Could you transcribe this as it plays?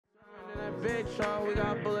big truck, we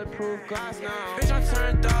got bulletproof glass now. Bitch, I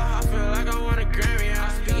turned up, I feel like I want a Grammy.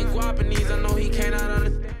 I'm speaking Guapanese, I know he cannot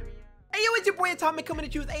understand me. Hey yo, it's your boy Atomyc coming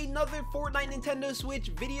at you with another Fortnite Nintendo Switch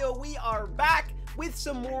video. We are back with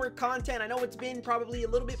some more content. I know it's been probably a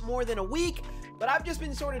little bit more than a week, but I've just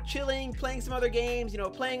been sort of chilling, playing some other games, you know,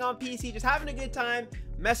 playing on PC, just having a good time,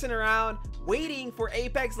 messing around, waiting for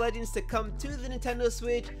Apex Legends to come to the Nintendo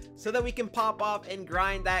Switch so that we can pop off and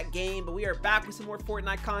grind that game. But we are back with some more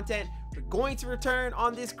Fortnite content. We're going to return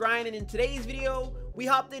on this grind, and in today's video, we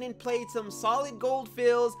hopped in and played some solid gold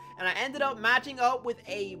fills, and I ended up matching up with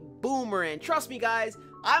a boomer. And trust me guys,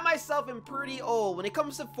 I myself am pretty old. When it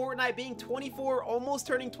comes to Fortnite, being 24, almost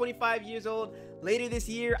turning 25 years old later this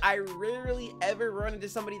year, I rarely ever run into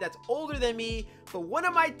somebody that's older than me. But one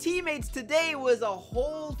of my teammates today was a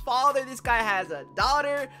whole father. This guy has a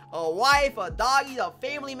daughter, a wife, a dog. He's a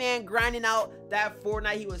family man grinding out that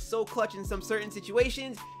Fortnite. He was so clutch in some certain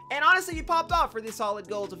situations. And honestly, you popped off for this solid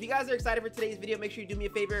gold. So if you guys are excited for today's video, make sure you do me a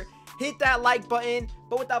favor, hit that like button.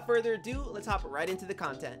 But without further ado, let's hop right into the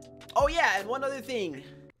content. Oh yeah, and one other thing.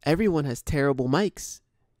 Everyone has terrible mics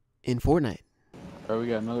in Fortnite. Alright, we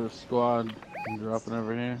got another squad dropping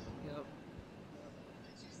over here. Yep.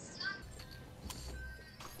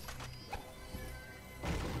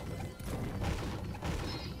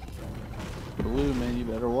 Blue, man, you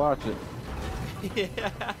better watch it.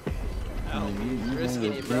 Yeah. You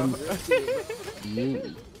Risking it, bro.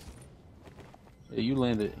 You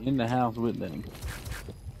landed in the house with them.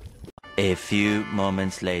 A few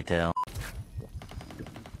moments later.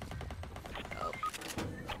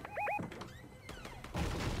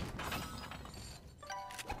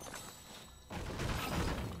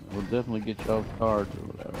 We'll definitely get y'all cards or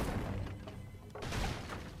whatever.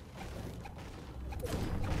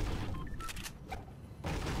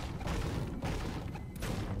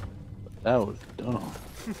 That was dumb.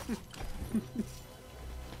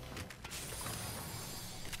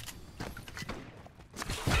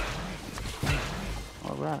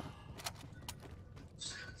 All right.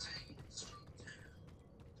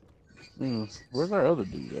 Where's our other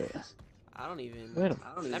dude at? I don't even.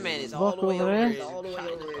 That man is all the way over there. All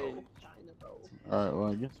right.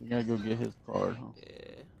 Well, I guess we gotta go get his card. Huh?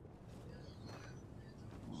 Yeah.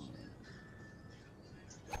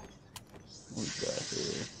 What we got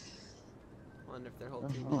here? Wonder if they're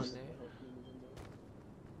hoping one there.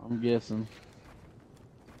 I'm guessing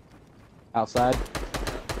outside.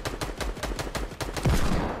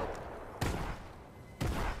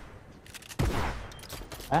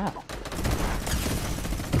 Ow.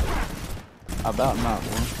 About not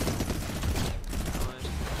one.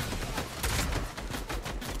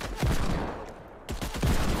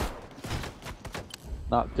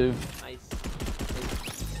 Not two. Nice.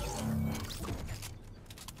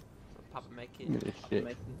 Pop a med kit. Look at this shit.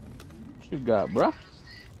 What you got, bruh?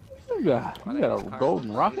 What you got? You got a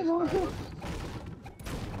golden rocket on here?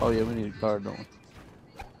 Oh yeah, we need a card, don't we?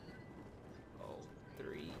 Oh,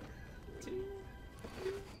 3, 2.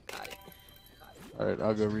 Got it. Alright,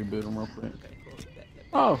 I'll go reboot them real quick. Okay, cool.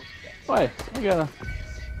 Oh, wait, we got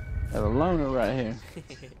a loner right here.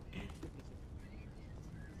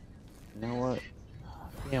 You know what?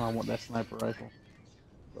 Damn, I want that sniper rifle.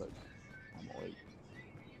 But I'm gonna wait.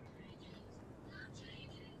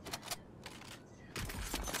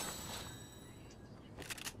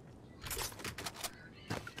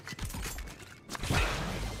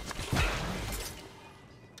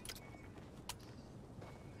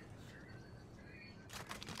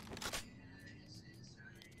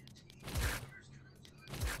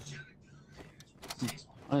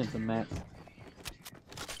 I need some mats.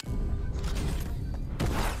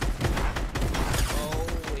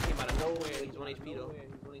 He's 1 HP though.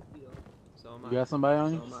 So am I. You got somebody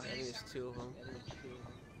on you? I think there's 2 of them.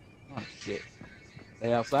 Oh shit.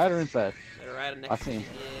 They outside or inside? They're right next. I see him.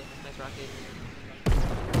 Yeah, nice rocket.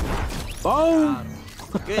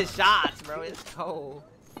 Boom! Good shots, bro. It's cold.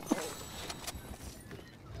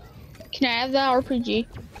 Can I have that RPG?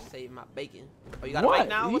 Save my bacon. Oh, you got a mic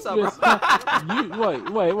now? What's up, bro?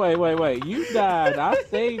 Wait. You died. I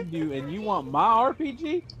saved you, and you want my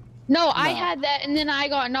RPG? No, I had that, and then I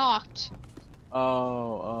got knocked.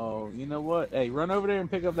 Oh, you know what? Hey, run over there and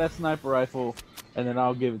pick up that sniper rifle, and then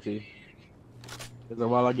I'll give it to you. Because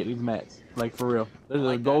while I get these mats, like for real. There's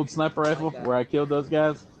a gold sniper rifle where I killed those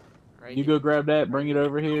guys. Right. You go grab that, bring it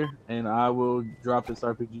over here, and I will drop this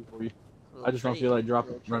RPG for you. I just don't feel like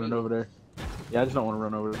running over there. Yeah, I just don't want to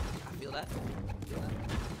run over there. I feel that.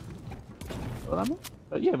 What I mean?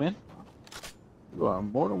 But yeah, man. You are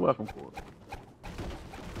more than welcome for it.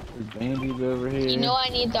 There's bandies over here. You know I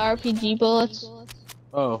need the RPG bullets.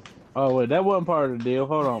 Oh, wait, that wasn't part of the deal.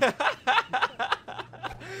 Hold on.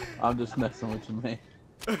 I'm just messing with you, man.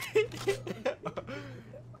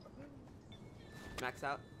 Max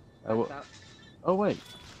out. Oh wait,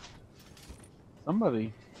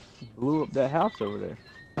 somebody blew up that house over there.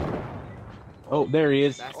 Oh, there he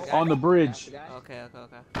is, That's the guy? on the bridge. Okay.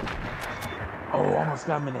 Oh, almost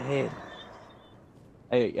got him in the head.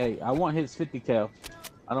 Hey, I want his 50 cal.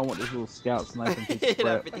 I don't want this little scout sniping piece of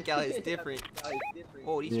crap. That 50 cal is different.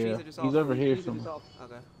 Oh, these trees Yeah, are just off. he's over here somewhere.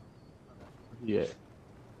 Okay. Yeah.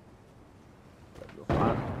 Gotta go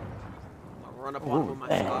find him. I'll run up on him with my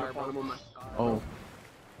scar, bro. Oh.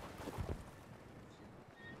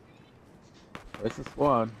 It's a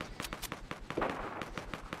squad.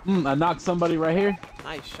 I knocked somebody right here.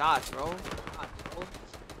 Nice shots, bro.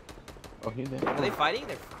 Oh, he did. Are they fighting?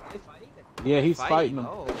 They're Yeah, he's fighting them.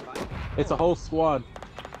 Oh. It's a whole squad.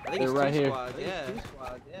 I think They're it's right two here. squads, yeah.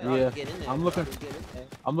 Yeah, Get in there.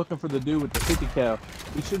 I'm looking for the dude with the 50 cal.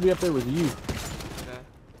 He should be up there with you. Okay.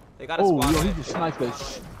 They got a Oh, squad. yo, he right? just sniped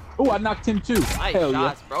that. Oh, I knocked him too. Nice Hell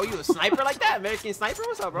shots, bro. You a sniper like that? American sniper?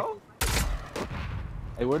 What's up, bro? yeah.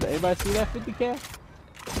 Hey, where did anybody see that 50 cal?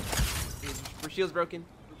 Your shield's broken.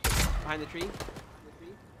 Behind the tree.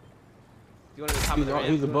 You want to the top of the ramp?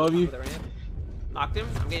 He's above you. Knocked him.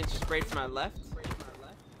 I'm getting sprayed from my left.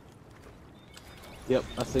 Yep,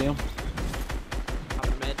 I see him. Top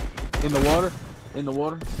of the med. In the water. In the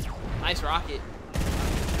water. Nice rocket.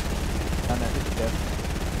 Down that 50 cal.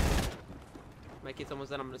 My kid's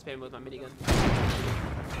almost done. I'm gonna spam him with my minigun.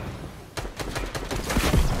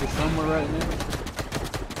 He's somewhere right now.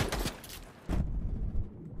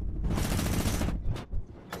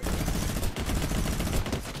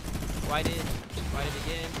 Whited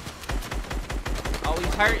again. Oh,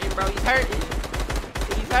 he's hurting, bro. He's hurting.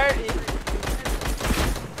 He's hurting.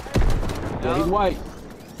 Yeah, he's white.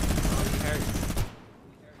 Oh, he's hurting.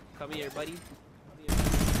 Come here, buddy.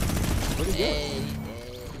 What is Hey.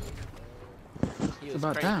 He It's was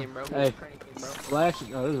about cranking, time. bro. Hey, Flash.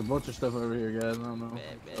 Oh, there's a bunch of stuff over here, guys. I don't know.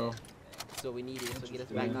 Bad. Oh, That's what we needed. So get us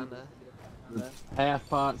back on the. half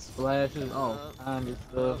pots, splashes, all kind of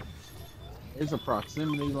stuff. There's a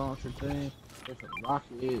proximity launcher thing. There's a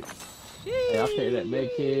rocket. Hey, I'll carry that med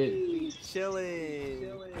kit.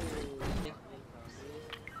 Chilling.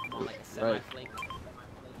 I'm on like a semi-flank.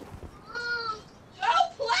 Go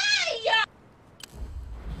play!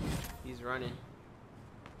 He's running.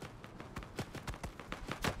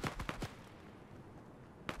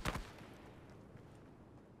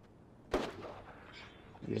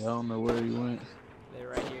 Yeah, I don't know where he went. They're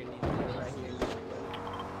right here. They're right here.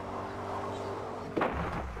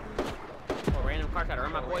 Oh, random car cutter.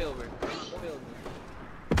 Run my boy over.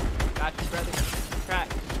 Got you, brother. Crack.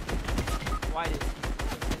 Whited.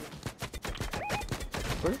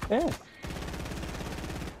 Where's that?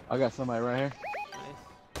 I got somebody right here.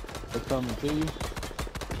 Nice. They're coming to you.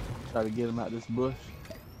 Try to get them out this bush.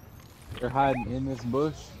 They're hiding in this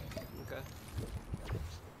bush. Okay.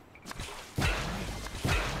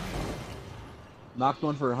 Knocked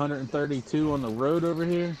one for 132 on the road over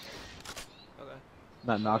here. Okay.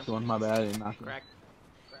 Not knocked one, my bad. I didn't knock one. Crack.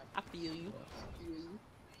 I feel you.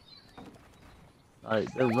 Alright,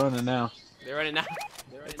 they're running now. They're running now.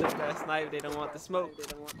 They took that snipe. They don't want the smoke.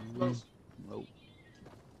 Nope.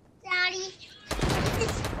 Daddy, this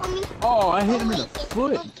is for me. Oh, I hit him in the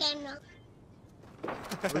foot. Okay, no.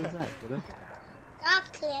 What is that? What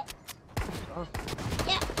Chocolate.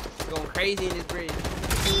 Yeah, It's going crazy in this bridge.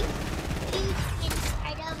 you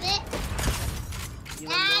inside of it. You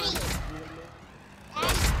Daddy.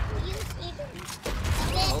 Daddy, you see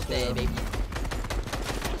the Okay, baby.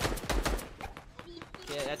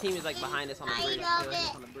 Yeah, that team is like behind us on the bridge. I love Still.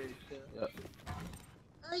 it. On the bridge still. Yep.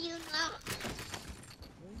 Oh, you know.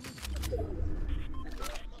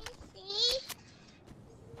 See?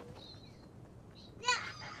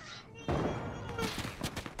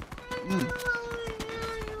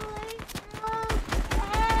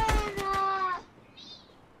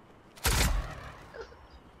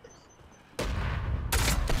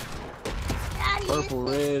 Purple,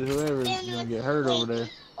 red, whoever's gonna get hurt over there.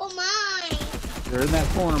 Oh my! They're in that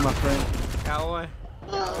corner, my friend. Got one.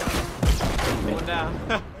 Oh. One down.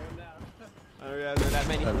 I don't realize there are that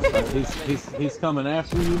many. He's coming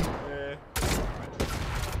after you. Yeah.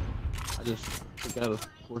 I just took out a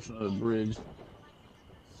portion of the bridge.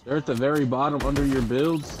 They're at the very bottom under your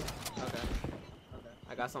builds. Okay.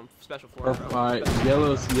 I got something special for it, bro. Alright,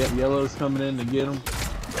 yellow's coming in to get him.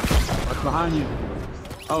 What's behind you?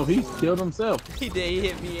 Oh, he killed himself. He did. He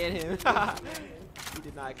hit me and him. He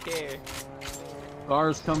did not care.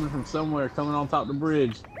 Cars coming from somewhere, coming on top of the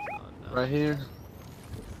bridge. Oh, no. Right here.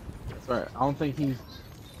 That's right. I don't think he...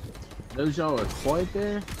 Those y'all are quite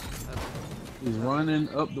there. He's running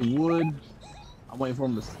up the wood. I'm waiting for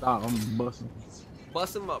him to stop. I'm busting.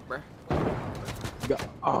 Bust him up, bro.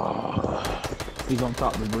 Oh, he's on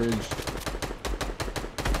top of the bridge.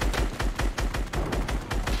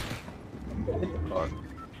 Hit the car.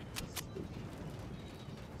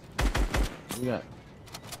 We got.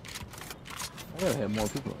 I gotta have more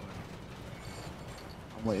people.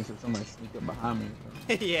 I'm waiting for somebody to sneak up behind me.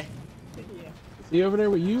 Yeah. Is he over there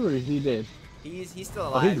with you, or is he dead? He's still Oh,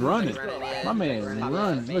 alive. he's running. Yeah. My man, he's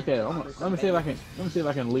running. Look at him. Let me see if I can. Let me see if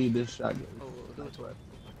I can lead this shotgun.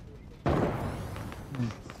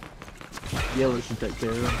 Yellow should take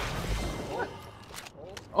care of him.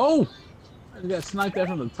 Oh! I just got sniped at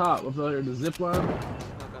from the top up there, the zip line. Okay.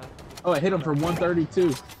 Oh, I hit him for 132.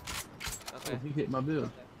 Okay. Oh, he hit my build.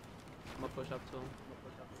 I'm gonna push up to him.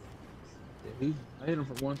 Yeah, I hit him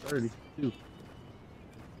for 132.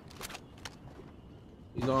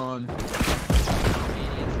 He's on.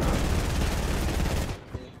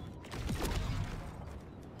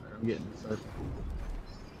 I'm getting the circle.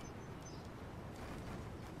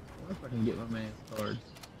 What if I can get my man's card?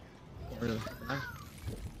 Can't really. Can I?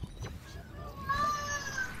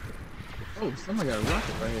 Oh, somebody got a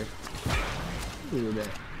rocket right here. Look at that.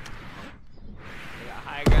 They got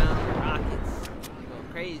high ground rockets. Going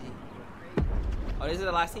crazy. Oh, this is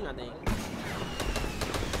the last team, I think. Good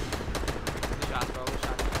shots, bro. Good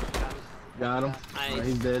shots. Good shots. Got him. Nice. Right,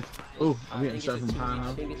 he's dead. Oh, I'm getting shot from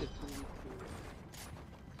behind him.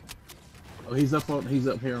 Oh, he's up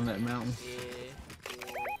here on that mountain. Yeah.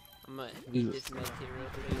 I'm gonna He's eat this med kit real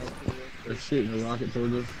quick. They're shooting a rocket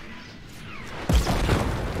towards us.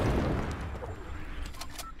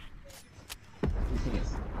 You can't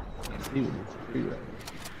see with this tree right here.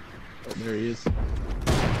 Oh, there he is.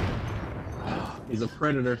 He's a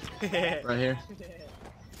predator right here.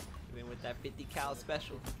 Even with that 50 cal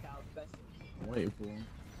special. I'm waiting for him.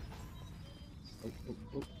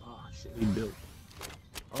 Oh, shit, he built.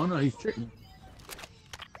 Oh no, he's tricking me.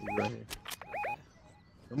 He's right here.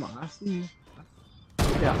 Come on, I see you.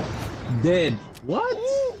 Yeah, dead. What?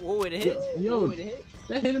 Whoa, it hit? Yo,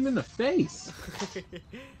 that hit him in the face.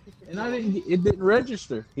 And it didn't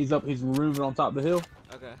register. He's moving on top of the hill.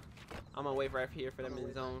 Okay. I'm gonna wait right here for them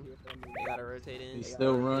in zone. They gotta rotate in. He's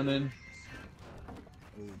still running.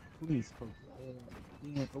 Oh, please.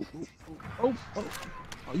 Oh,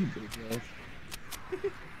 you big ass.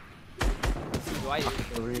 Dwight.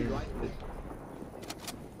 Over here.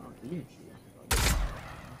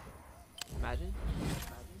 Imagine.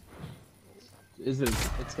 Is it?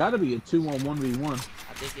 It's got to be a 2-on-1v1. I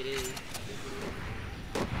think it is.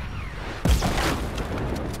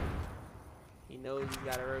 He knows he's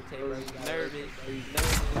gotta rotate. He's nervous.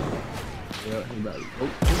 Yeah, he about.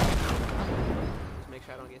 Just make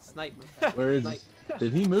sure I don't get sniped. Where is he?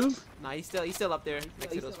 Did he move? Nah, he's still up there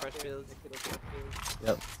next to those fresh fields.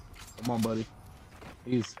 Yep. Come on, buddy.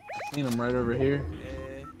 I've seen him right over here.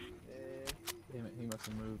 Yeah. Damn it, he must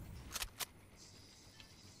have moved.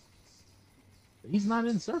 But he's not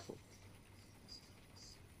in circle.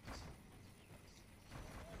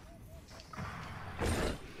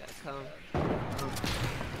 Gotta come.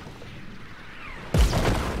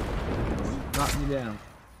 Knock me down.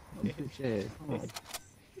 Bitch ass. Come on.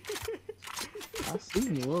 I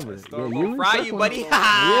seen you over there. Storm Yeah, gonna fry you, buddy.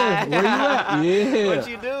 Yeah, where you at? Yeah. What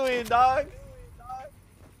you doing, dog?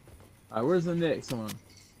 Alright, where's the next one?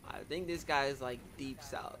 I think this guy is like deep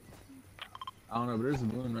south. I don't know, but there's a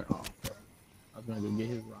balloon right. Oh, I was gonna go get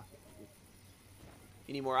his rocket.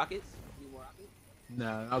 You need more rockets?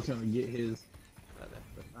 No, I was gonna get his. Okay.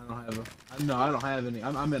 But I don't have a. No, I don't have any.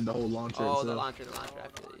 I'm in the whole launcher. Oh, itself. the launcher. I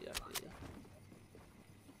feel you.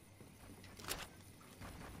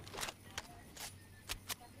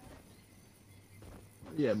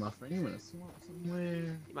 Yeah, my friend, you in a swamp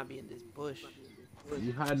somewhere. He might be in this bush.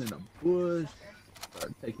 You hiding in a bush.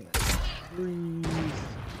 Start taking out trees.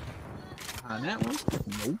 Behind that one?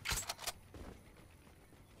 Nope.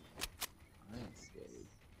 I ain't scared.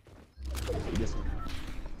 Hey, this one.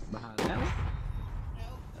 Behind that one?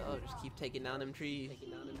 Oh, just keep taking down them trees.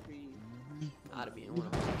 I'd be in one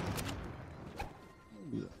of them.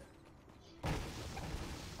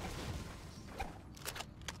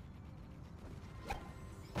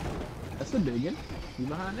 That's a big one. You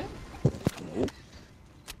behind that? Nope.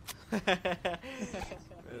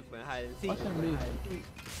 It's been hide and seek. Watch him be.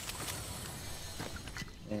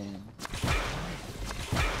 And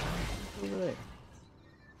over there.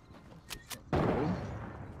 How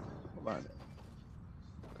about that?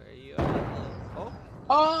 Where you at? Oh,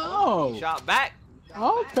 Oh! shot back.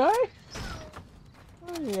 Okay.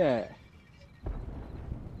 Where you at?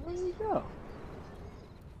 Where you go?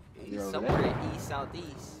 He's You're over somewhere there. east,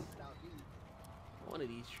 southeast. One of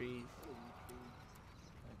these trees.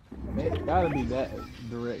 Man, it gotta be that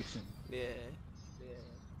direction. Yeah.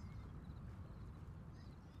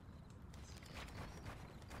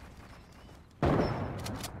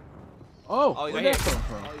 Oh, Oh, he's where'd right that here. come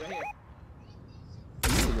from? Oh, he's right here.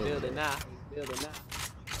 You was over Building there. now. Building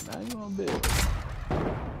now. Now you gonna build.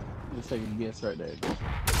 Just take a guess right there.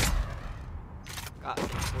 Got some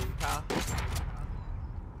for you, pal.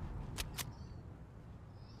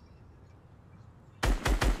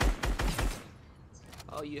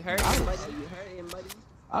 Oh, you hurt him, buddy. You hurt him, buddy.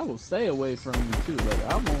 I will stay away from you too, but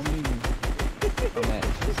I won't even come at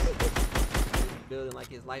you. Building like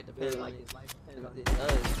his life depends on his life. It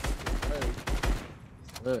does.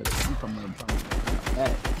 Look, I'm coming up from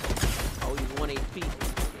that. Oh, he's 1 HP.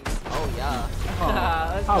 Oh, yeah.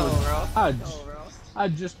 Oh, Let's go, bro. I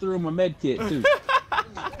just threw him a med kit too.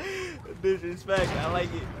 Disrespect. I like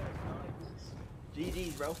it.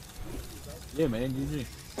 GG's, bro. Yeah, man, GG.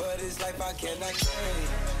 But it's like I cannot carry.